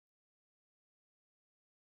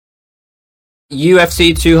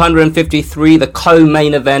UFC 253, the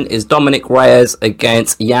co-main event is Dominick Reyes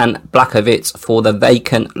against Jan Błachowicz for the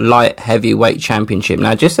vacant light heavyweight championship.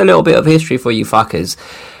 Now, just a little bit of history for you fuckers.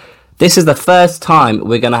 This is the first time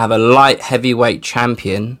we're going to have a light heavyweight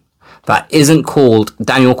champion that isn't called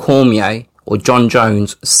Daniel Cormier or John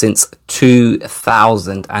Jones since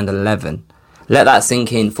 2011. Let that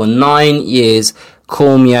sink in. For 9 years,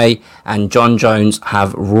 Cormier and John Jones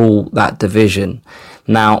have ruled that division.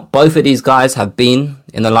 Now, both of these guys have been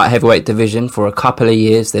in the light heavyweight division for a couple of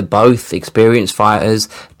years. They're both experienced fighters.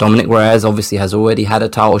 Dominick Reyes obviously has already had a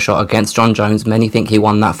title shot against John Jones. Many think he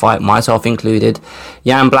won that fight, myself included.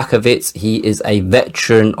 Jan Błachowicz, he is a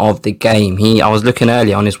veteran of the game. I was looking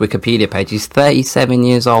earlier on his Wikipedia page. He's 37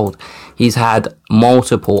 years old. He's had a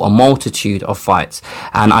multitude of fights.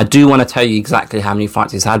 And I do want to tell you exactly how many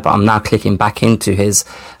fights he's had, but I'm now clicking back into his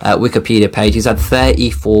Wikipedia page. He's had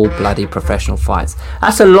 34 bloody professional fights.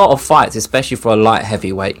 That's a lot of fights, especially for a light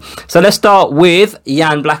heavyweight. So let's start with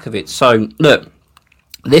Jan Błachowicz. So look,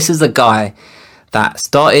 this is a guy that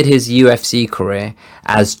started his UFC career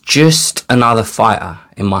as just another fighter,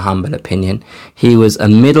 in my humble opinion. He was a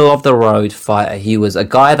middle-of-the-road fighter. He was a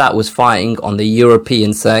guy that was fighting on the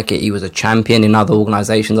European circuit. He was a champion in other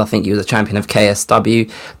organizations. I think he was a champion of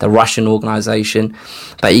KSW, the Russian organization.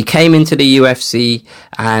 But he came into the UFC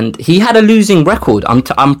and he had a losing record.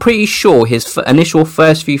 I'm pretty sure his initial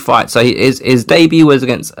first few fights, so his debut was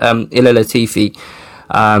against Ilir Latifi.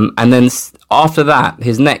 And then after that,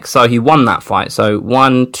 his next, so he won that fight. So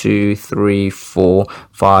 1, 2, 3, 4,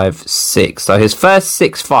 5, 6. So his first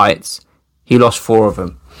 6 fights, he lost 4 of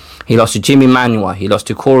them. He lost to Jimmy Manuwa, he lost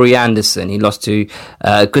to Corey Anderson, he lost to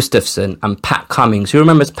Gustafsson and Pat Cummings. Who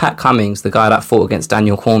remembers Pat Cummings, the guy that fought against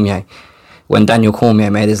Daniel Cormier when Daniel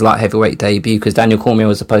Cormier made his light heavyweight debut? Because Daniel Cormier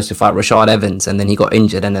was supposed to fight Rashad Evans and then he got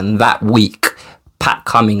injured, and then that week Pat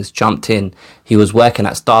Cummings jumped in. He was working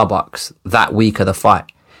at Starbucks that week of the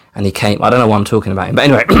fight, and he came. I don't know why I'm talking about him, but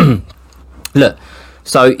anyway, look.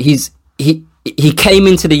 So he came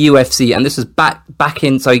into the UFC, and this was back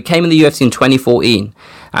in. So he came in the UFC in 2014,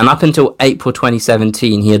 and up until April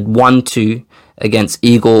 2017, he had 1-2 against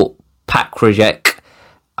Igor Pakrajek.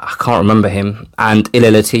 I can't remember him, and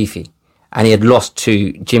Ilir Latifi. And he had lost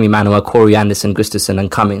to Jimmy Manuwa, Corey Anderson, Gustafsson and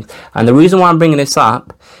Cummings. And the reason why I'm bringing this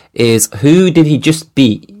up is, who did he just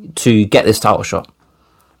beat to get this title shot?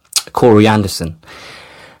 Corey Anderson.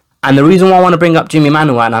 And the reason why I want to bring up Jimmy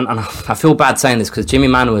Manuwa, and I feel bad saying this because Jimmy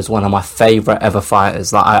Manuwa is one of my favourite ever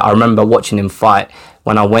fighters. Like I remember watching him fight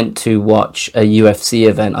when I went to watch a UFC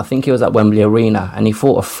event. I think it was at Wembley Arena, and he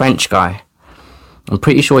fought a French guy. I'm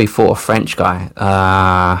pretty sure he fought a French guy.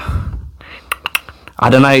 I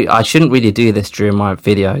don't know, I shouldn't really do this during my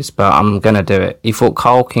videos, but I'm going to do it. He fought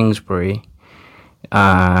Carl Kingsbury.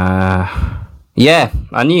 Yeah,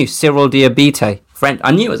 I knew. Cyril Diabite.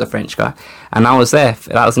 I knew it was a French guy. And I was there.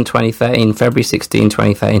 That was in 2013, February 16,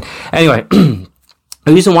 2013. Anyway, the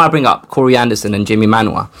reason why I bring up Corey Anderson and Jimmy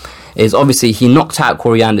Manuwa is obviously he knocked out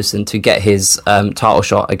Corey Anderson to get his title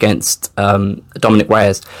shot against Dominick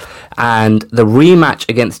Reyes. And the rematch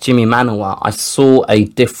against Jimmy Manuwa, I saw a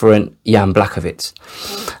different Jan Błachowicz.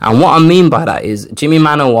 And what I mean by that is Jimmy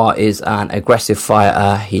Manuwa is an aggressive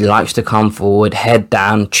fighter. He likes to come forward, head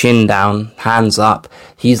down, chin down, hands up.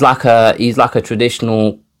 He's like a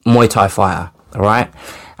traditional Muay Thai fighter, all right?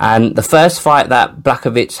 And the first fight that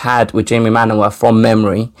Błachowicz had with Jimmy Manuwa, from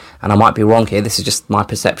memory, and I might be wrong here, this is just my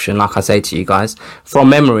perception, like I say to you guys, from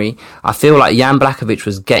memory, I feel like Jan Błachowicz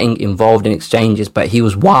was getting involved in exchanges, but he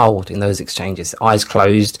was wild in those exchanges, eyes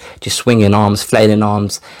closed, just swinging arms, flailing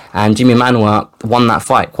arms, and Jimmy Manuwa won that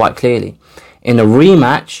fight quite clearly. In a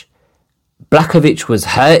rematch, Błachowicz was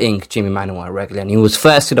hurting Jimmy Manuwa regularly, and he was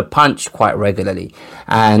first to the punch quite regularly,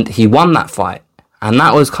 and he won that fight. And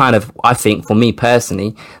that was kind of, I think, for me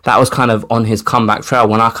personally, that was kind of on his comeback trail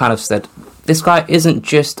when I kind of said, this guy isn't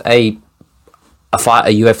just a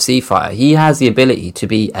UFC fighter. He has the ability to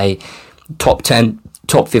be a top 10,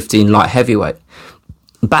 top 15 light heavyweight.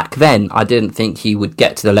 Back then, I didn't think he would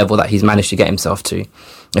get to the level that he's managed to get himself to,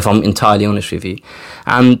 if I'm entirely honest with you.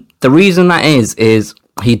 And the reason that is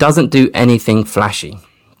he doesn't do anything flashy.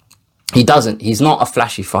 He doesn't. He's not a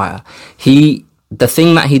flashy fighter. The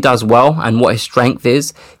thing that he does well, and what his strength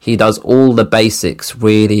is, he does all the basics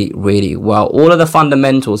really, really well. All of the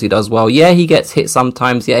fundamentals he does well. Yeah, he gets hit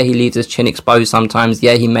sometimes. Yeah, he leaves his chin exposed sometimes.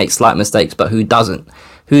 Yeah, he makes slight mistakes, but who doesn't?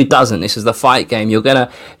 Who doesn't? This is the fight game.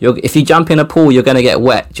 If you jump in a pool, you're gonna get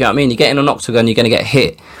wet. Do you know what I mean? You get in an octagon, you're gonna get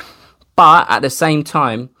hit. But at the same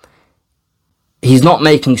time, he's not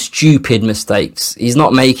making stupid mistakes. He's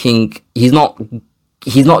not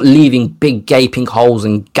he's not leaving big gaping holes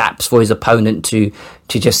and gaps for his opponent to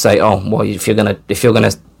just say, oh, well, if you're gonna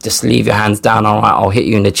just leave your hands down, all right, I'll hit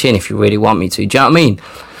you in the chin if you really want me to. Do you know what I mean?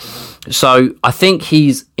 So I think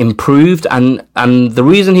he's improved, and the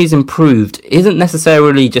reason he's improved isn't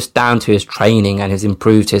necessarily just down to his training and has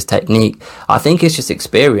improved his technique. I think it's just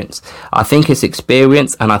experience. I think it's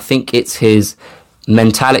experience, and I think it's his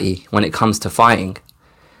mentality when it comes to fighting.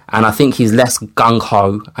 And I think he's less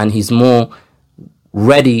gung-ho, and he's more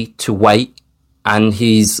ready to wait, and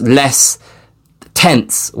he's less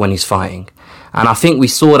tense when he's fighting. And I think we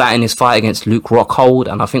saw that in his fight against Luke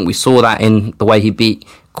Rockhold, and I think we saw that in the way he beat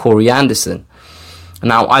Corey Anderson.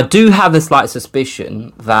 Now, I do have a slight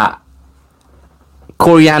suspicion that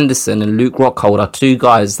Corey Anderson and Luke Rockhold are two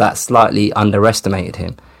guys that slightly underestimated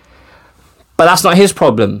him. But that's not his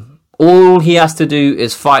problem. All he has to do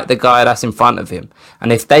is fight the guy that's in front of him.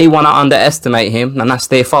 And if they want to underestimate him, then that's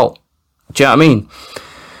their fault. Do you know what I mean?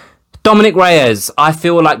 Dominick Reyes. I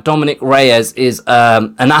feel like Dominick Reyes is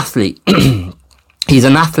an athlete. He's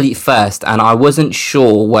an athlete first, and I wasn't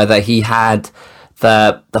sure whether he had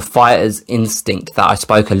the fighter's instinct that I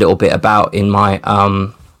spoke a little bit about in my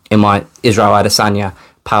Israel Adesanya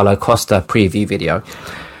Paulo Costa preview video.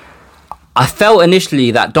 I felt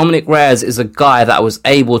initially that Dominick Reyes is a guy that was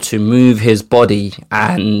able to move his body,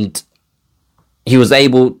 and he was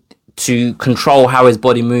able to control how his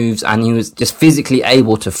body moves, and he was just physically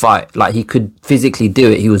able to fight. Like, he could physically do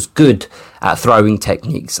it. He was good at throwing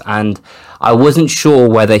techniques, and I wasn't sure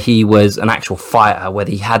whether he was an actual fighter,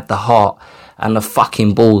 whether he had the heart and the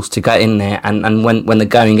fucking balls to get in there, and when the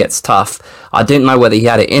going gets tough, I didn't know whether he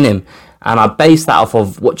had it in him. And I based that off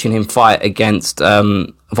of watching him fight against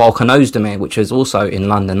Volkan Ozdemir, which was also in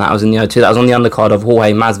London. That was in the O2. That was on the undercard of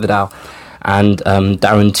Jorge Masvidal and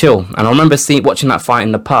Darren Till. And I remember watching that fight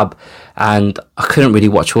in the pub, and I couldn't really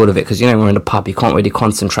watch all of it because, you know, when we're in the pub, you can't really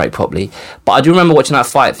concentrate properly. But I do remember watching that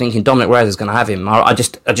fight thinking Dominick Reyes is going to have him. I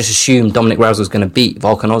just assumed Dominick Reyes was going to beat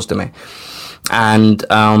Volkan Ozdemir. And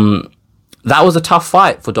that was a tough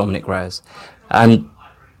fight for Dominick Reyes. And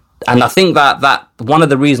I think that one of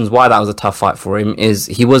the reasons why that was a tough fight for him is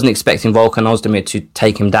he wasn't expecting Volkan Ozdemir to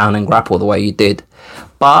take him down and grapple the way he did.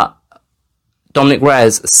 But Dominick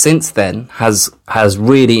Reyes since then has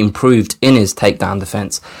really improved in his takedown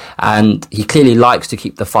defense, and he clearly likes to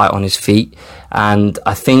keep the fight on his feet. And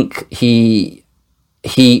I think he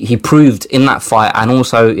proved in that fight, and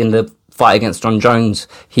also in the fight against John Jones,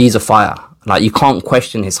 he's a fighter. Like, you can't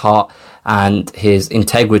question his heart and his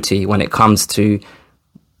integrity when it comes to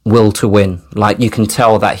will to win. Like, you can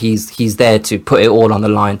tell that he's there to put it all on the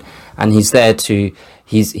line, and he's willing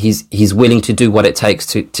to do what it takes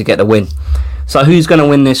to get the win. So who's going to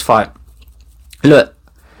win this fight? Look,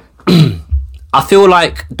 I feel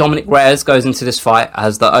like Dominick Reyes goes into this fight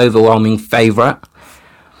as the overwhelming favourite.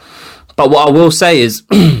 But what I will say is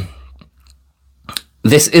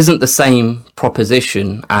this isn't the same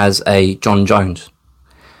proposition as a John Jones.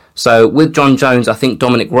 So with John Jones, I think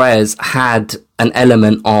Dominick Reyes had an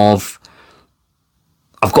element of,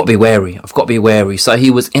 I've got to be wary. So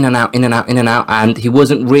he was in and out, and he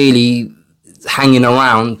wasn't really hanging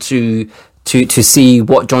around to see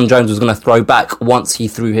what John Jones was going to throw back once he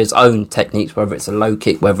threw his own techniques, whether it's a low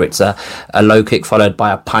kick, whether it's a low kick followed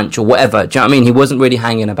by a punch or whatever. Do you know what I mean? He wasn't really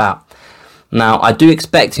hanging about. Now, I do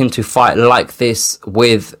expect him to fight like this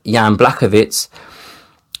with Jan Błachowicz.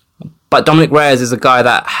 But Dominick Reyes is a guy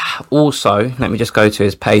that also, let me just go to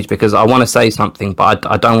his page because I want to say something, but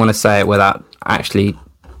I don't want to say it without actually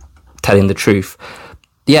telling the truth.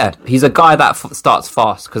 Yeah, he's a guy that starts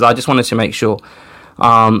fast, because I just wanted to make sure.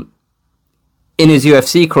 In his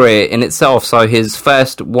UFC career in itself, so his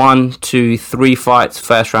first 1, 2, 3 fights,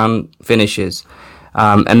 first round finishes.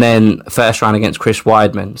 And then first round against Chris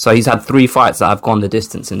Weidman. So he's had 3 fights that have gone the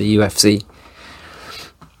distance in the UFC.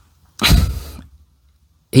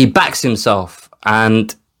 He backs himself,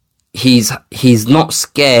 and he's not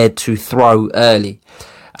scared to throw early.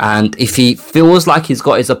 And if he feels like he's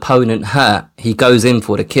got his opponent hurt, he goes in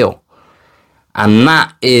for the kill. And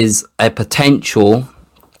that is a potential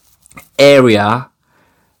area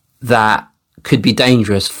that could be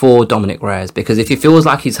dangerous for Dominick Reyes, because if he feels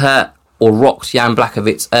like he's hurt or rocks Jan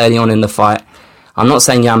Błachowicz early on in the fight, I'm not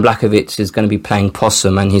saying Jan Błachowicz is going to be playing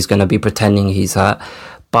possum and he's going to be pretending he's hurt,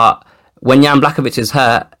 but when Jan Błachowicz is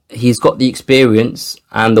hurt, he's got the experience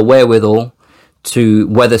and the wherewithal to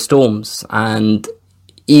weather storms. And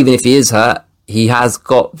even if he is hurt, he has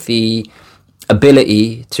got the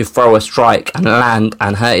ability to throw a strike and land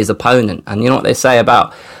and hurt his opponent. And you know what they say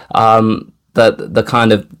about the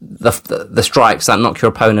kind of the strikes that knock your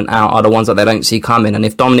opponent out are the ones that they don't see coming. And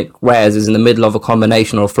if Dominick Reyes is in the middle of a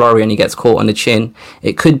combination or a flurry and he gets caught on the chin,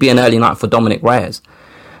 it could be an early night for Dominick Reyes.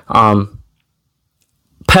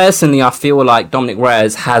 Personally, I feel like Dominick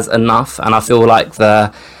Reyes has enough, and I feel like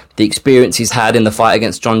the experience he's had in the fight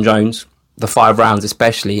against Jon Jones, the 5 rounds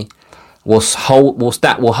especially, will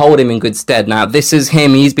hold him in good stead. Now, this is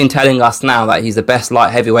him. He's been telling us now that he's the best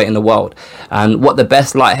light heavyweight in the world. And what the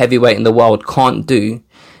best light heavyweight in the world can't do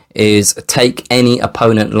is take any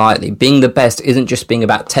opponent lightly. Being the best isn't just being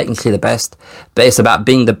about technically the best, but it's about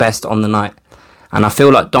being the best on the night. And I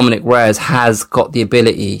feel like Dominick Reyes has got the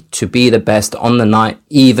ability to be the best on the night,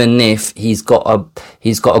 even if he's got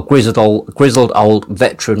a grizzled old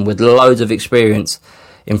veteran with loads of experience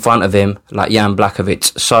in front of him, like Jan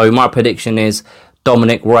Błachowicz. So my prediction is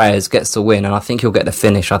Dominick Reyes gets the win, and I think he'll get the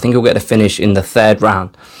finish. I think he'll get the finish in the 3rd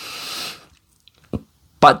round.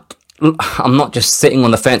 But I'm not just sitting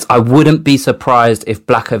on the fence. I wouldn't be surprised if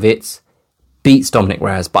Błachowicz beats Dominick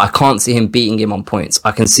Reyes, but I can't see him beating him on points.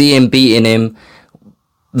 I can see him beating him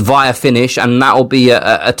via finish, and that'll be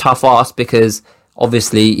a tough ask because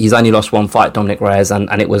obviously he's only lost 1 fight, Dominick Reyes,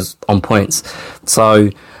 and it was on points. So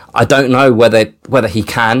I don't know whether he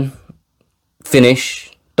can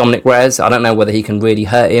finish Dominick Reyes. I don't know whether he can really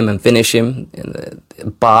hurt him and finish him,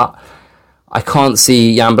 but I can't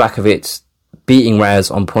see Jan Błachowicz beating Reyes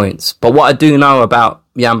on points. But what I do know about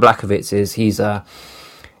Jan Błachowicz is he's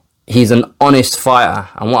an honest fighter,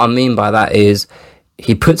 and what I mean by that is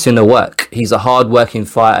he puts in the work. He's a hard-working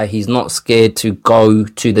fighter. He's not scared to go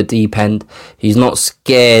to the deep end. He's not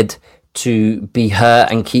scared to be hurt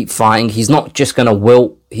and keep fighting. He's not just going to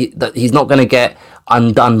wilt. He's not going to get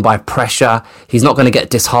undone by pressure. He's not going to get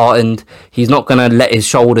disheartened. He's not going to let his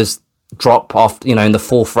shoulders drop off, in the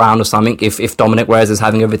 4th round or something if Dominick Reyes is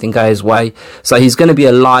having everything go his way. So he's going to be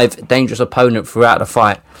a live, dangerous opponent throughout the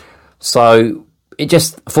fight. So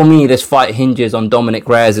for me, this fight hinges on Dominick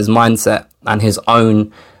Reyes' mindset and his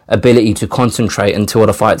own ability to concentrate until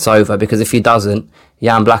the fight's over, because if he doesn't,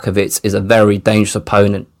 Jan Błachowicz is a very dangerous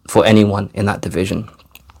opponent for anyone in that division.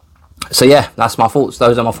 So yeah, that's my thoughts.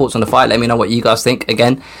 Those are my thoughts on the fight. Let me know what you guys think.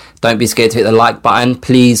 Again, don't be scared to hit the like button.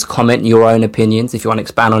 Please comment your own opinions. If you want to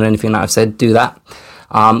expand on anything that I've said, do that.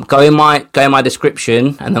 Go in my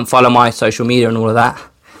description and then follow my social media and all of that.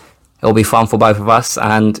 It'll be fun for both of us.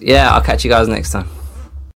 And yeah, I'll catch you guys next time.